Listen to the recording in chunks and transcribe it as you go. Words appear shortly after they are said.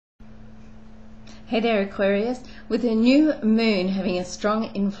Hey there, Aquarius. With a new moon having a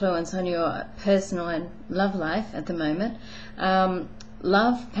strong influence on your personal and love life at the moment,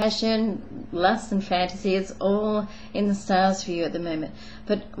 love, passion, lust and fantasy, it's all in the stars for you at the moment.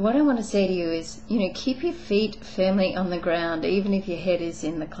 But what I want to say to you is, keep your feet firmly on the ground, even if your head is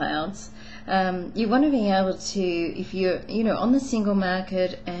in the clouds. You want to be able to, if you're, on the single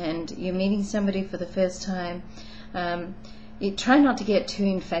market and you're meeting somebody for the first time, you try not to get too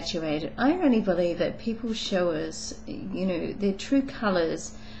infatuated. I really believe that people show us, their true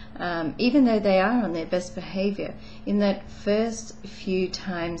colors, even though they are on their best behavior, in that first few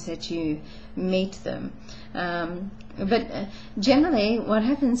times that you meet them. But generally what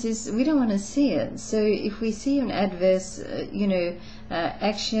happens is we don't want to see it. So if we see an adverse,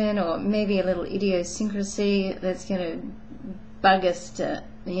 action, or maybe a little idiosyncrasy that's going to bug us to,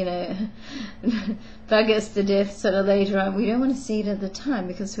 bug us to death sort of later on, we don't want to see it at the time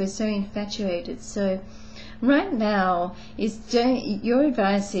because we're so infatuated. So right now, your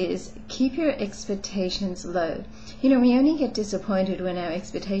advice is keep your expectations low. We only get disappointed when our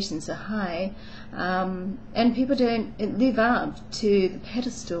expectations are high, and people don't live up to the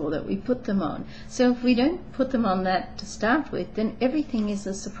pedestal that we put them on. So if we don't put them on that to start with, then everything is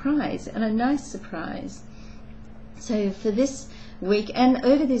a surprise, and a nice surprise. So for this week and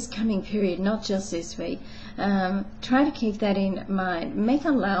over this coming period, not just this week, try to keep that in mind. Make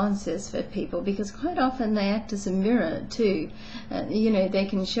allowances for people, because quite often they act as a mirror too. They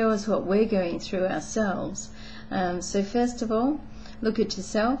can show us what we're going through ourselves. So first of all, look at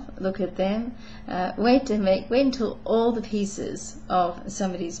yourself, look at them. Wait until all the pieces of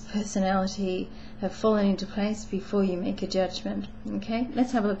somebody's personality have fallen into place before you make a judgment. Okay,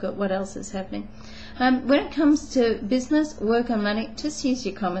 let's have a look at what else is happening. When it comes to business, work on money, just use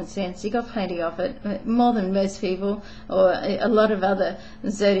your common sense. You got plenty of it, more than most people or a lot of other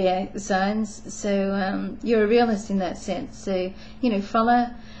zodiac signs. So you're a realist in that sense. So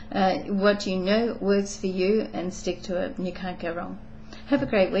follow what works for you and stick to it, and you can't go wrong. Have a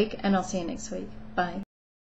great week, and I'll see you next week. Bye.